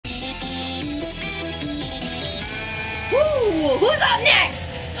Ooh, who's up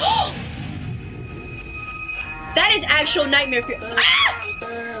next? That is actual nightmare fear. Ah!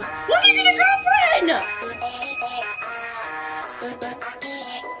 What did you do to Girlfriend?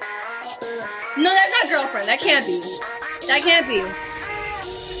 No, that's not Girlfriend. That can't be. That can't be.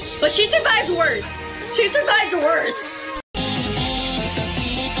 But she survived worse. She survived worse.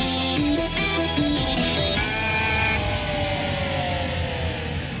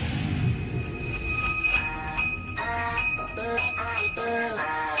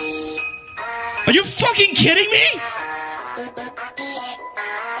 Are you fucking kidding me?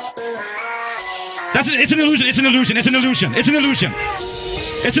 It's an illusion. It's an illusion. It's an illusion. It's an illusion.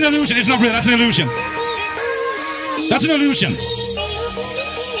 It's an illusion. It's not real. That's an illusion. That's an illusion.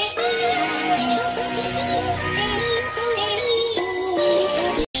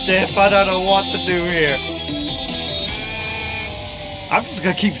 Steph, I don't know what to do here. I'm just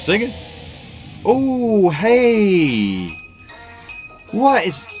gonna keep singing. Oh, hey. What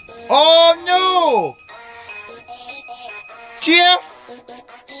is... Oh, no! Jeff!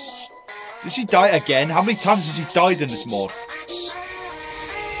 Did she die again? How many times has she died in this mod?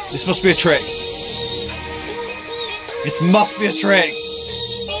 This must be a trick. This must be a trick.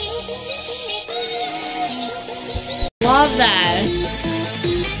 Love that.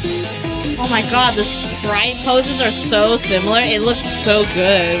 Oh my god, the sprite poses are so similar. It looks so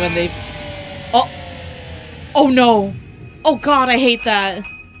good when they... Oh. Oh no. Oh god, I hate that.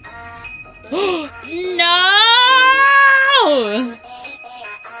 No!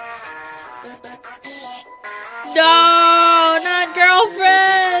 No, not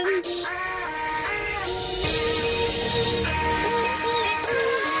Girlfriend!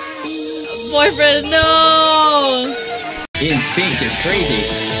 Boyfriend, no! In sync is crazy.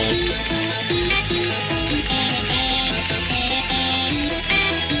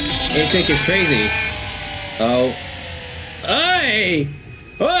 In sync is crazy. Oh. Hey!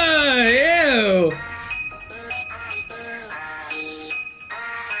 Oh, ew!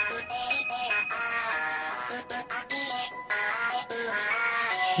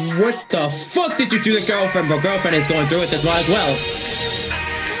 What the fuck did you do to Girlfriend? Bro, Girlfriend is going through it this mod as well.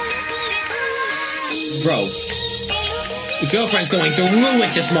 Bro. Girlfriend's going through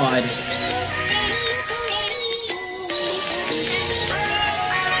with this mod.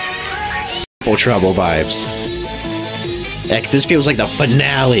 Full Trouble vibes. Heck, this feels like the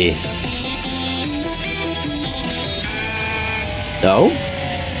finale. Oh?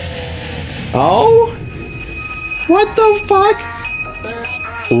 Oh? What the fuck?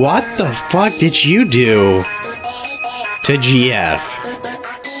 What the fuck did you do to GF?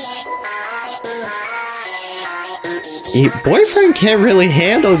 Your boyfriend can't really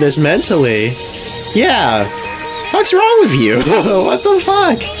handle this mentally. Yeah. What's wrong with you? What the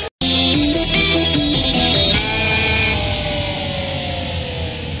fuck?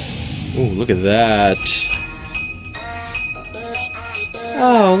 Ooh, look at that.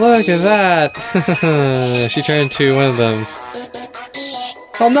 Oh, look at that. She turned into one of them.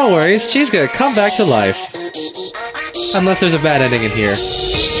 Oh, no worries. She's gonna come back to life. Unless there's a bad ending in here.